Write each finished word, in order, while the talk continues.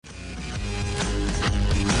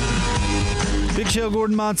Show,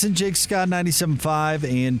 Gordon Monson, Jake Scott, 97.5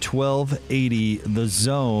 and 1280 The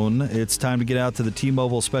Zone. It's time to get out to the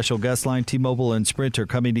T-Mobile special guest line. T-Mobile and Sprint are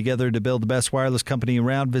coming together to build the best wireless company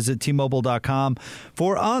around. Visit T-Mobile.com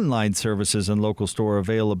for online services and local store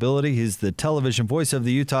availability. He's the television voice of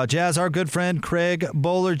the Utah Jazz, our good friend Craig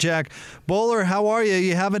Bolerjack. Boler, how are you?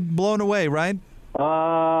 You haven't blown away, right?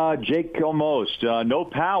 Jake, almost. No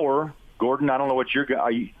power. Gordon, I don't know what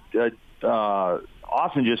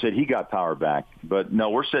Austin just said he got power back. But,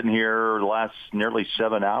 no, we're sitting here the last nearly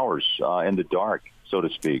 7 hours in the dark, so to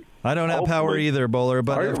speak. I don't have power either, Boler,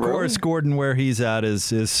 but of course Gordon, where he's at,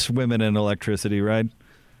 is swimming in electricity, right?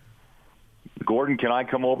 Gordon, can I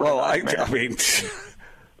come over? Well, I mean,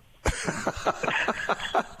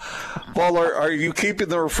 Boler, are you keeping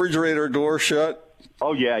the refrigerator door shut?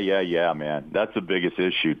 Oh, yeah, man. That's the biggest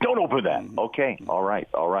issue. Don't open that. Okay, all right.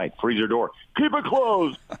 Freezer door. Keep it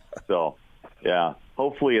closed. So, yeah,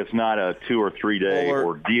 hopefully it's not a 2 or 3 day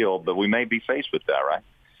ordeal, but we may be faced with that, right?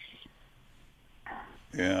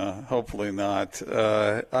 Yeah, hopefully not.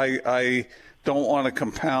 I don't want to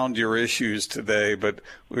compound your issues today, but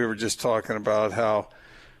we were just talking about how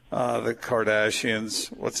the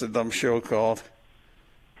Kardashians, what's the dumb show called?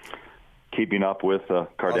 Keeping up with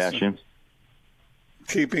Kardashians.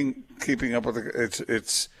 Keeping up with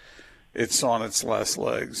it's on its last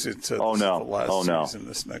legs. It's the last season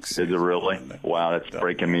this next season. Is it really? Wow, that's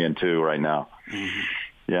breaking me in two right now. Mm-hmm.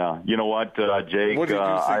 Yeah, you know what, Jake? What did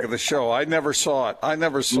you think of the show? I never saw it.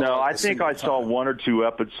 No, I think I saw 1 or 2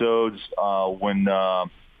 episodes when,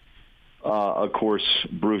 of course,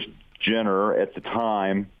 Bruce Jenner at the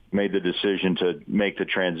time made the decision to make the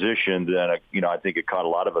transition. That I think it caught a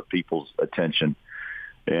lot of people's attention.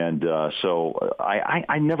 And so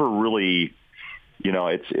I never really,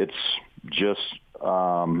 it's just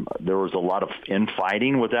there was a lot of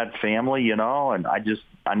infighting with that family, and I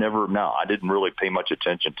didn't really pay much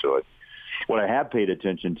attention to it. What I have paid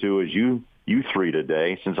attention to is you three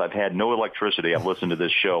today. Since I've had no electricity, I've listened to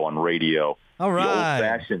this show on radio. All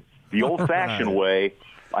right. The old-fashioned way.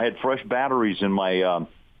 I had fresh batteries in my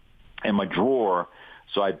drawer,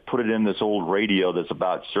 so I put it in this old radio that's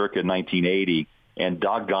about circa 1980. And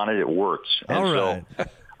doggone it works. And all right. So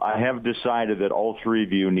I have decided that all three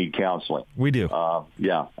of you need counseling. We do.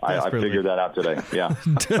 Yeah, I figured that out today. Yeah.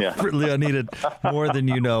 Desperately, I needed more than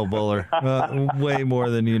you know, Boler. Way more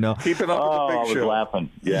than you know. Keep it up with the big show. I was laughing.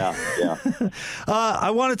 Yeah. I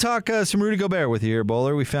want to talk some Rudy Gobert with you here,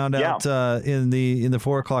 Boler. We found out in the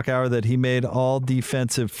 4 o'clock hour that he made all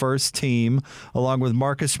defensive first team, along with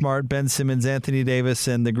Marcus Smart, Ben Simmons, Anthony Davis,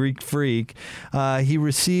 and the Greek Freak. He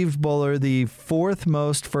received, Boler, the 4th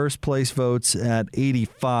most first place votes at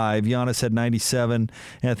 85. Giannis had 97,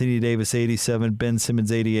 Anthony Davis 87, Ben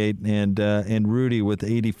Simmons 88, and Rudy with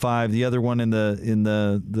 85. The other one in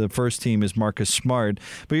the first team is Marcus Smart.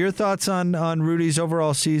 But your thoughts on Rudy's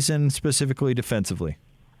overall season, specifically defensively?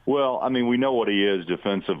 Well, I mean, we know what he is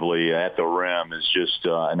defensively at the rim is just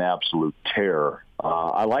an absolute terror.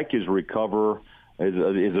 I like his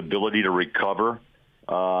his ability to recover.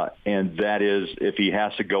 And that is, if he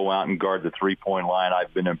has to go out and guard the three-point line,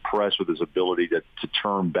 I've been impressed with his ability to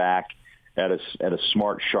turn back at a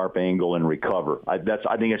smart, sharp angle and recover. I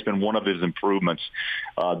think it's been one of his improvements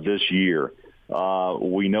this year.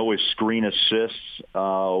 We know his screen assists,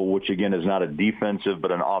 which again is not a defensive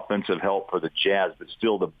but an offensive help for the Jazz, but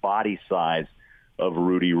still the body size of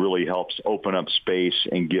Rudy really helps open up space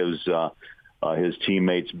and gives his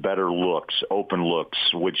teammates better looks, open looks,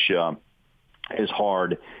 which is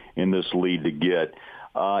hard in this league to get.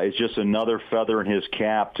 It's just another feather in his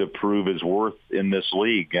cap to prove his worth in this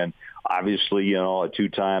league. And obviously, a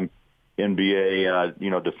 2-time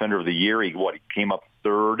NBA, Defender of the Year. He came up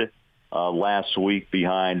 3rd last week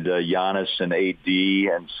behind Giannis and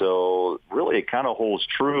AD. And so really it kind of holds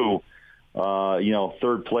true.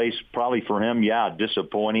 3rd place probably for him. Yeah,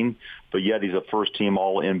 disappointing, but yet he's a first-team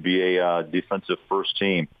All-NBA defensive first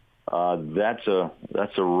team. That's a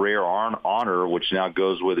rare honor, which now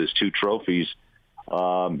goes with his 2 trophies.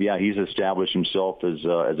 He's established himself as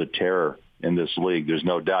a terror in this league. There's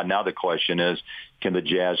no doubt. Now the question is, can the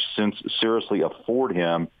Jazz seriously afford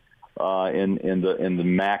him in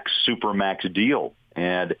the super max deal?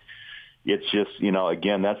 And it's just,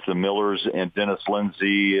 again, that's the Millers and Dennis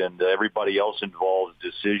Lindsey and everybody else involved's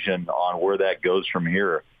decision on where that goes from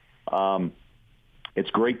here. It's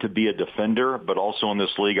great to be a defender, but also in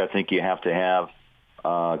this league, I think you have to have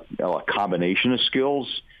a combination of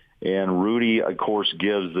skills. And Rudy, of course,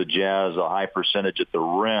 gives the Jazz a high percentage at the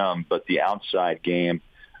rim, but the outside game,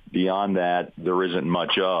 beyond that, there isn't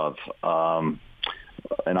much of.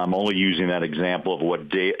 and I'm only using that example of what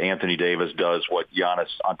Anthony Davis does, what Giannis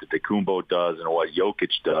Antetokounmpo does, and what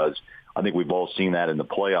Jokic does. I think we've all seen that in the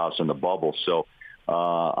playoffs and the bubble. So,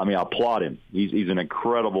 I applaud him. He's an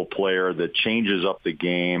incredible player that changes up the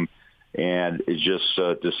game, and it's just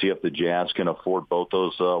to see if the Jazz can afford both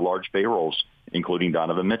those large payrolls, including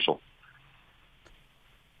Donovan Mitchell.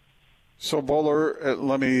 So, Boler,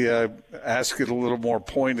 let me ask it a little more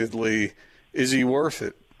pointedly. Is he worth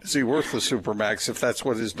it? Is he worth the Supermax if that's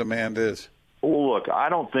what his demand is? Well, look, I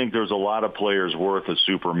don't think there's a lot of players worth a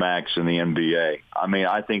Supermax in the NBA.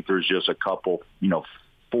 I think there's just a couple,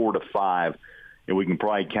 4 to 5, and we can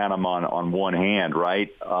probably count them on one hand,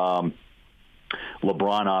 right?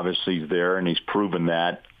 LeBron obviously is there, and he's proven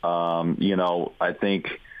that. I think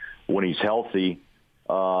when he's healthy,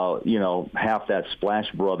 half that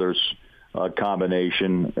Splash Brothers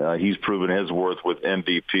combination, he's proven his worth with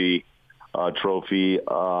MVP trophy.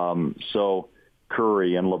 So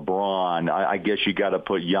Curry and LeBron, I guess you got to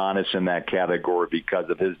put Giannis in that category because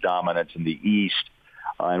of his dominance in the East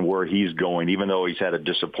and where he's going, even though he's had a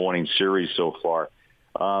disappointing series so far.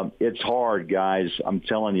 It's hard, guys. I'm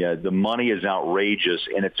telling you, the money is outrageous,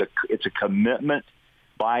 and it's a commitment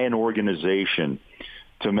by an organization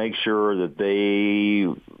to make sure that they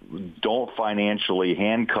don't financially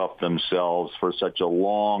handcuff themselves for such a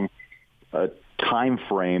long time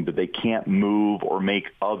frame that they can't move or make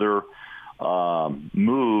other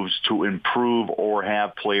moves to improve or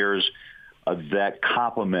have players that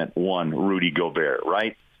complement one Rudy Gobert,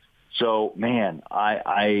 right? So, man,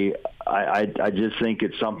 I just think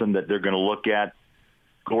it's something that they're going to look at.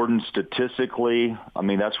 Gordon, statistically,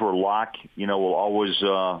 that's where Locke, will always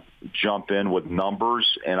jump in with numbers,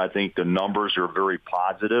 and I think the numbers are very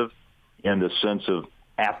positive in the sense of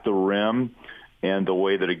at the rim and the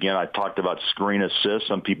way that, again, I talked about screen assists.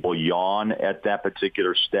 Some people yawn at that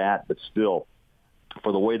particular stat, but still,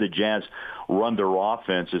 for the way the Jazz run their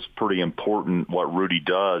offense, it's pretty important what Rudy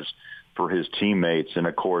does for his teammates. And,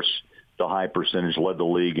 of course, the high percentage led the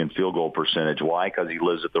league in field goal percentage. Why? Because he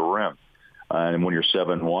lives at the rim. And when you're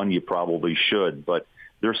 7-1, you probably should. But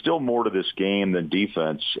there's still more to this game than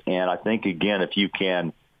defense. And I think, again, if you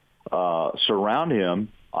can surround him,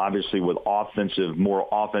 obviously with more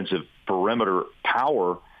offensive perimeter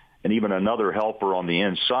power and even another helper on the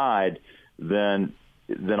inside, then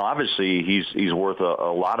obviously he's worth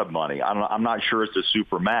a lot of money. I'm not sure it's a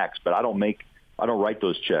super max, but I don't write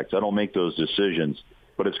those checks. I don't make those decisions.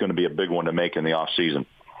 But it's going to be a big one to make in the offseason.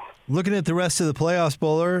 Looking at the rest of the playoffs,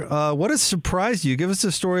 Boler, what has surprised you? Give us a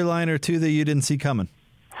storyline or two that you didn't see coming.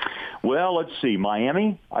 Well, let's see.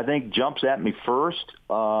 Miami, I think, jumps at me first.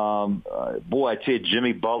 I'd say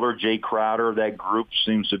Jimmy Butler, Jay Crowder, that group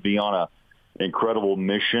seems to be on an incredible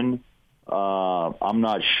mission. I'm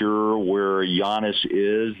not sure where Giannis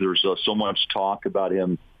is. There's so much talk about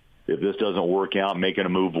him, if this doesn't work out, making a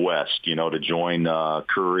move west, to join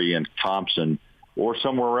Curry and Thompson or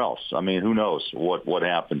somewhere else. Who knows what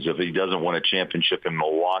happens if he doesn't win a championship in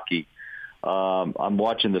Milwaukee. I'm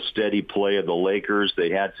watching the steady play of the Lakers. They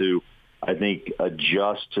had to, I think,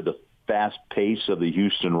 adjust to the fast pace of the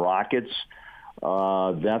Houston Rockets.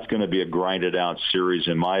 That's going to be a grinded-out series,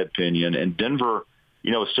 in my opinion. And Denver,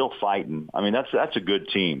 is still fighting. That's a good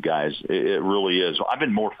team, guys. It really is. I've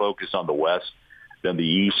been more focused on the West than the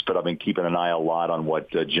East, but I've been keeping an eye a lot on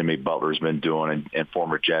what Jimmy Butler's been doing and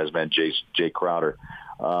former Jazzman Jay Crowder.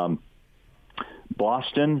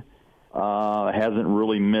 Boston hasn't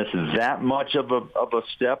really missed that much of a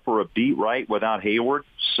step or a beat, right, without Hayward.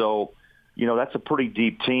 So, that's a pretty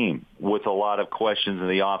deep team with a lot of questions in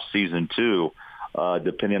the offseason, too,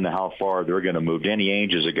 depending on how far they're going to move. Danny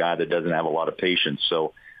Ainge is a guy that doesn't have a lot of patience.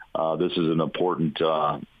 So this is an important,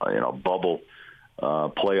 bubble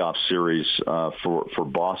playoff series for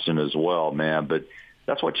Boston as well, man. But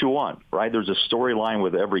that's what you want, right? There's a storyline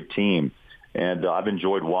with every team. And I've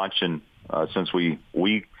enjoyed watching since we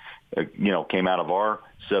came out of our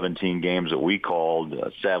 17 games that we called.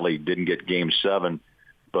 Sadly, didn't get Game 7,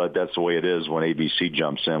 but that's the way it is when ABC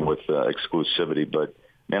jumps in with exclusivity. But,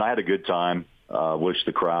 man, I had a good time. Wish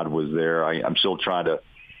the crowd was there. I'm still trying to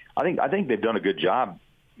 – I think they've done a good job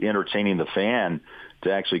entertaining the fan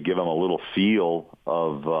to actually give them a little feel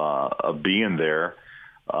of being there,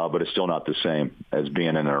 but it's still not the same as being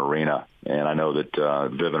in an arena. And I know that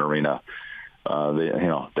Vivint Arena –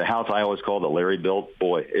 the house I always call the Larry built,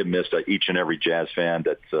 boy, it missed each and every Jazz fan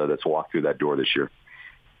that's walked through that door this year.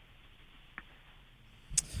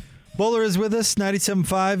 Boler is with us,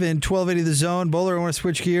 97.5 and 1280 The Zone. Boler, I want to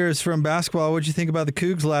switch gears from basketball. What did you think about the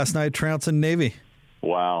Cougs last night trouncing Navy?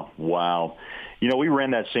 Wow. We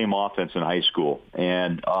ran that same offense in high school,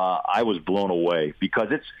 and I was blown away because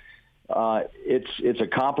It's a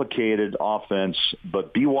complicated offense,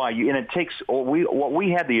 but BYU, and it takes what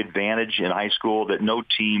we had the advantage in high school that no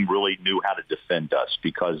team really knew how to defend us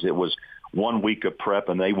because it was 1 week of prep,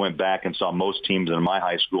 and they went back and saw most teams in my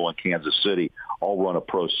high school in Kansas City all run a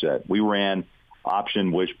pro set. We ran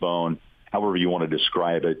option, wishbone, however you want to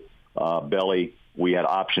describe it, belly. We had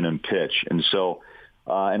option and pitch, and so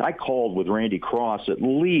and I called with Randy Cross at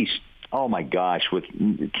least. Oh, my gosh, with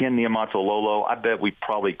Ken Niumatalolo, I bet we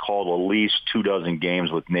probably called at least 24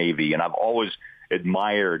 games with Navy. And I've always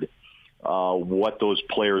admired what those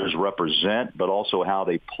players represent, but also how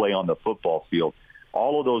they play on the football field.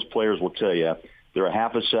 All of those players will tell you they're a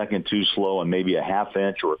half a second too slow and maybe a half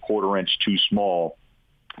inch or a quarter inch too small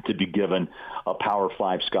to be given a Power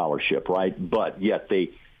 5 scholarship, right? But yet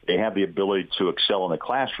they have the ability to excel in the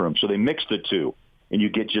classroom. So they mix the two, and you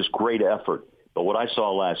get just great effort. But what I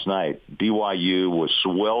saw last night, BYU was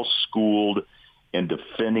well-schooled in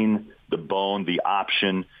defending the bone, the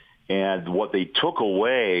option, and what they took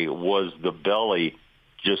away was the belly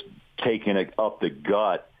just taking it up the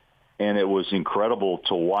gut, and it was incredible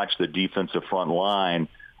to watch the defensive front line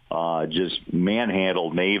just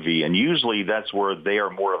manhandle Navy. And usually that's where they are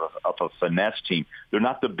more of a finesse team. They're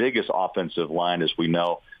not the biggest offensive line, as we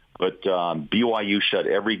know, but BYU shut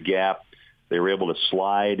every gap. They were able to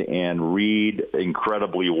slide and read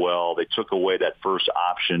incredibly well. They took away that first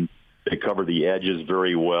option. They covered the edges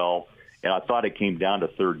very well. And I thought it came down to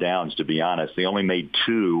third downs, to be honest. They only made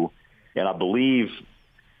 2. And I believe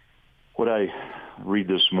what I read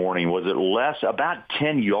this morning, was it less, about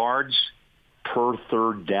 10 yards per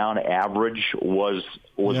third down average was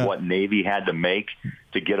what Navy had to make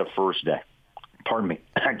to get a first down. Pardon me,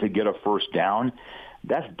 to get a first down.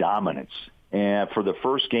 That's dominance. And for the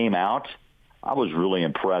first game out, I was really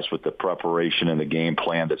impressed with the preparation and the game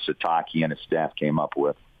plan that Sataki and his staff came up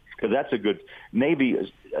with. Because that's a good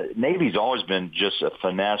Navy's always been just a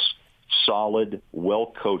finesse, solid,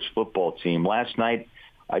 well-coached football team. Last night,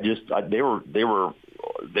 they were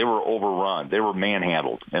overrun. They were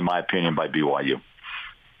manhandled, in my opinion, by BYU.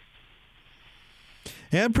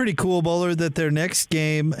 And pretty cool, Boler, that their next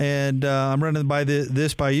game, and I'm running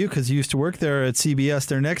this by you because you used to work there at CBS.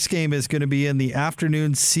 Their next game is going to be in the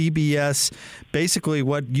afternoon CBS, basically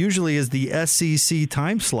what usually is the SEC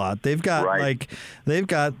time slot. They've got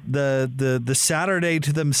the Saturday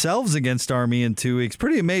to themselves against Army in 2 weeks.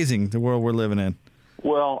 Pretty amazing, the world we're living in.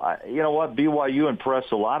 Well, you know what? BYU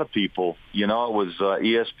impressed a lot of people. You know, it was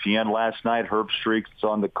ESPN last night. Herb Streak's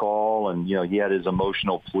on the call, and, you know, he had his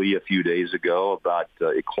emotional plea a few days ago about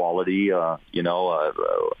equality,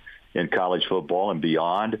 in college football and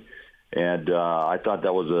beyond. And I thought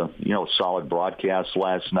that was a, solid broadcast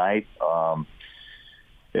last night.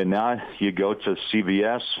 And now you go to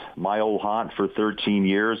CBS, my old haunt for 13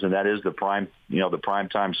 years, and that is the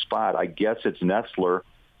primetime spot. I guess it's Nestler.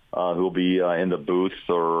 Who'll be in the booth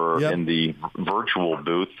or in the virtual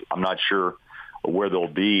booth. I'm not sure where they'll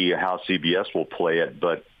be, how CBS will play it,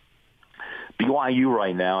 but BYU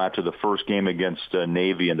right now, after the first game against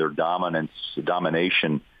Navy and their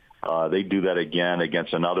domination, they do that again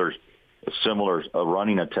against another similar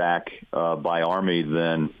running attack by Army,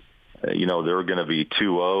 then, they're going to be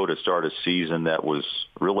 2-0 to start a season that was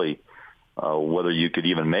really whether you could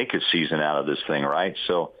even make a season out of this thing, right?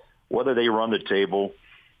 So whether they run the table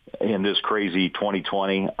in this crazy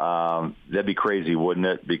 2020, that'd be crazy, wouldn't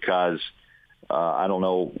it? Because I don't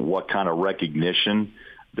know what kind of recognition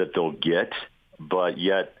that they'll get, but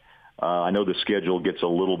yet I know the schedule gets a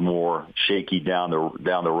little more shaky down the road.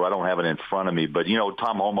 I don't have it in front of me, but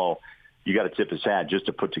Tom Homo, you got to tip his hat just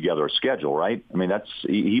to put together a schedule, right? I mean,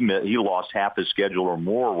 he lost half his schedule or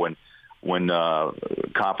more when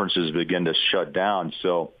conferences begin to shut down.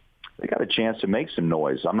 So they got a chance to make some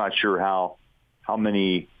noise. I'm not sure how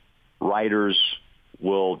many writers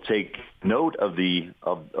will take note of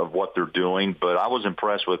what they're doing, but I was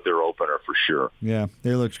impressed with their opener for sure. Yeah,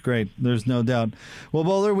 they looked great. There's no doubt. Well,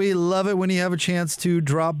 Boler, we love it when you have a chance to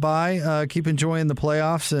drop by. Keep enjoying the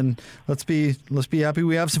playoffs, and let's be happy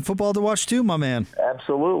we have some football to watch too, my man.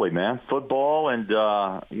 Absolutely, man. Football, and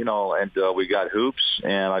we got hoops,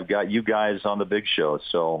 and I've got you guys on the big show.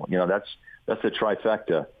 So that's a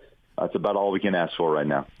trifecta. That's about all we can ask for right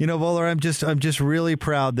now. Boler, I'm just really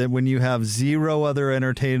proud that when you have zero other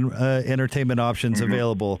entertainment options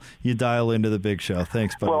available, you dial into the big show.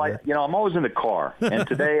 Thanks, buddy. Well, I'm always in the car, and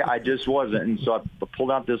today I just wasn't, and so I pulled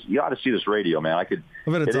out this. You ought to see this radio, man. I bet it's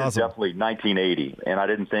awesome. It is definitely 1980, and I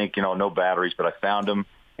didn't think no batteries, but I found them,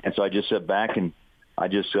 and so I just sat back and I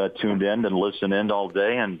just tuned in and listened in all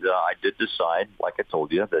day, and I did decide, like I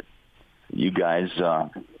told you, that you guys,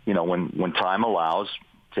 when time allows,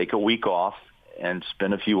 take a week off and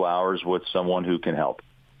spend a few hours with someone who can help.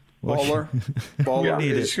 Boler,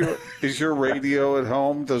 is your radio at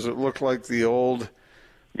home? Does it look like the old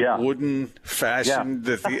wooden fashioned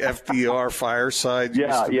that the FDR fireside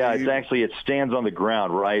used to be? It's actually, it stands on the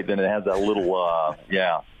ground, right? Then it has that little,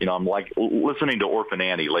 I'm like listening to Orphan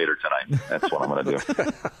Annie later tonight. That's what I'm going to do.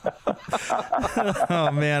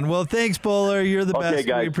 Oh, man. Well, thanks, Boler. You're the best.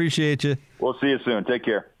 Guys. We appreciate you. We'll see you soon. Take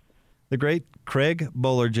care. The great Craig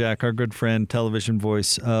Bolerjack, our good friend, television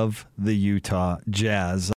voice of the Utah Jazz.